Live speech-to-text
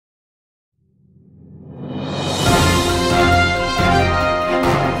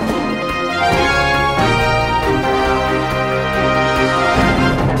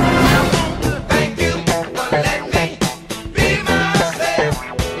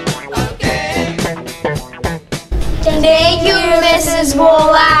Mrs.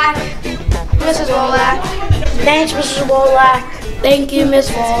 Wolak. Mrs. Wolak. Thanks, Mrs. Wolak. Thank you, Miss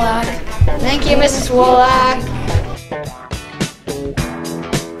Wolak. Thank you, Mrs. Wolak.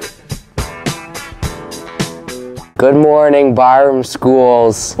 Good morning, Byram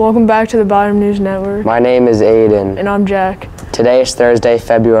Schools. Welcome back to the Byram News Network. My name is Aiden. And I'm Jack. Today is Thursday,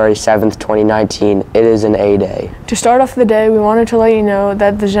 February 7th, 2019. It is an A Day. To start off the day, we wanted to let you know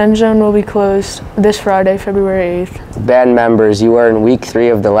that the Zen Zone will be closed this Friday, February 8th. Band members, you are in week 3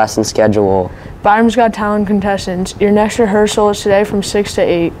 of the lesson schedule. Byram's Got Talent contestants, your next rehearsal is today from 6 to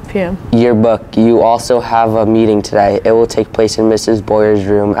 8 p.m. Yearbook, you also have a meeting today. It will take place in Mrs. Boyer's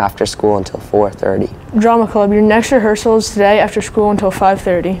room after school until 4:30. Drama Club, your next rehearsal is today after school until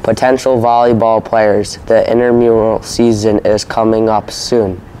 5:30. Potential volleyball players, the intramural season is coming up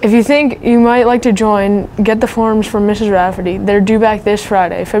soon. If you think you might like to join, get the forms from Mrs. Rafferty. They're due back this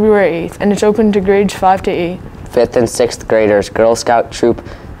Friday, February 8th, and it's open to grades 5 to 8. 5th and 6th graders, Girl Scout Troop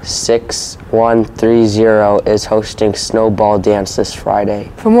 6130 is hosting Snowball Dance this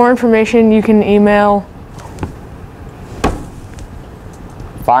Friday. For more information, you can email.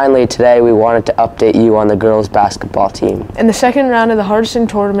 Finally, today we wanted to update you on the girls basketball team. In the second round of the Hardison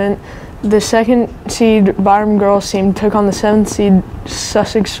tournament, the 2nd seed Byram girls team took on the 7th seed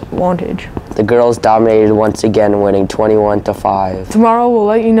Sussex Wantage. The girls dominated once again, winning 21-5. Tomorrow we'll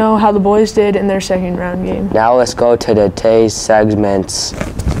let you know how the boys did in their second round game. Now let's go to today's segments.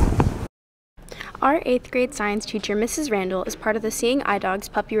 Our 8th grade science teacher, Mrs. Randall, is part of the Seeing Eye Dogs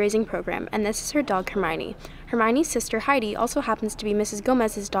puppy raising program, and this is her dog, Hermione. Hermione's sister, Heidi, also happens to be Mrs.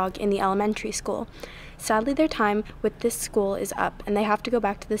 Gomez's dog in the elementary school. Sadly, their time with this school is up, and they have to go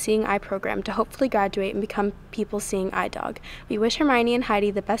back to the Seeing Eye program to hopefully graduate and become People's Seeing Eye Dog. We wish Hermione and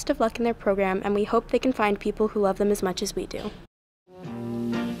Heidi the best of luck in their program, and we hope they can find people who love them as much as we do.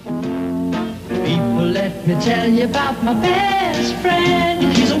 People, let me tell you about my best friend.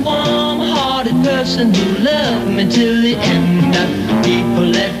 He's a warm-hearted person who loved me till the end. People,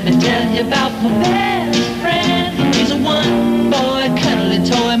 let me tell you about my best friend. He's a one-boy cuddly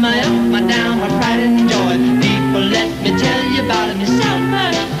toy, my up, my down, my pride and joy. People, let me tell you about him. He's so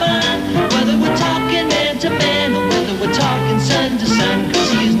much fun. Whether we're talking man to man or whether we're talking sun to sun,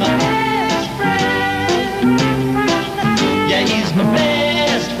 'cause he's my best friend. Yeah, he's my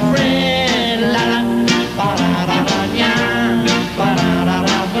best friend.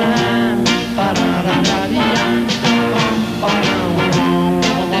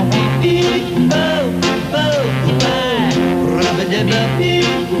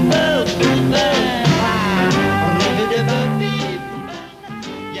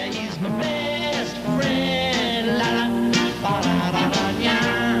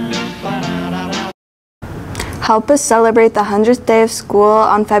 Help us celebrate the 100th day of school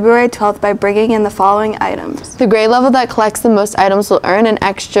on February 12th by bringing in the following items. The grade level that collects the most items will earn an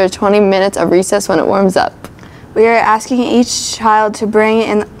extra 20 minutes of recess when it warms up. We are asking each child to bring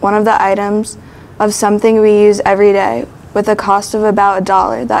in one of the items of something we use every day with a cost of about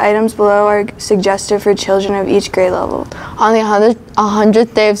 $1. The items below are suggested for children of each grade level. On the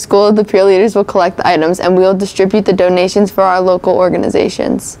 100th day of school, the peer leaders will collect the items and we will distribute the donations for our local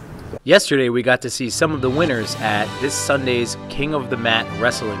organizations. Yesterday, we got to see some of the winners at this Sunday's King of the Mat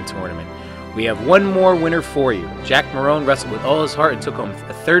wrestling tournament. We have one more winner for you. Jack Marone wrestled with all his heart and took home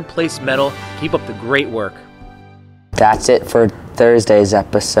a 3rd place medal. Keep up the great work. That's it for Thursday's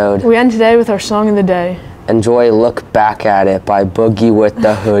episode. We end today with our song of the day. Enjoy Look Back at It by Boogie with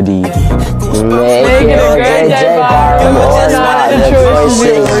the Hoodie. Make it a great day, Byram, or not. The choice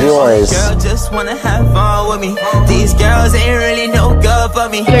is yours. Girl, just wanna have fun with me. These girls ain't really no good for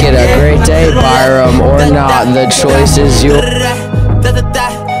me. Make it a great day, Byram, or not. The choice is yours.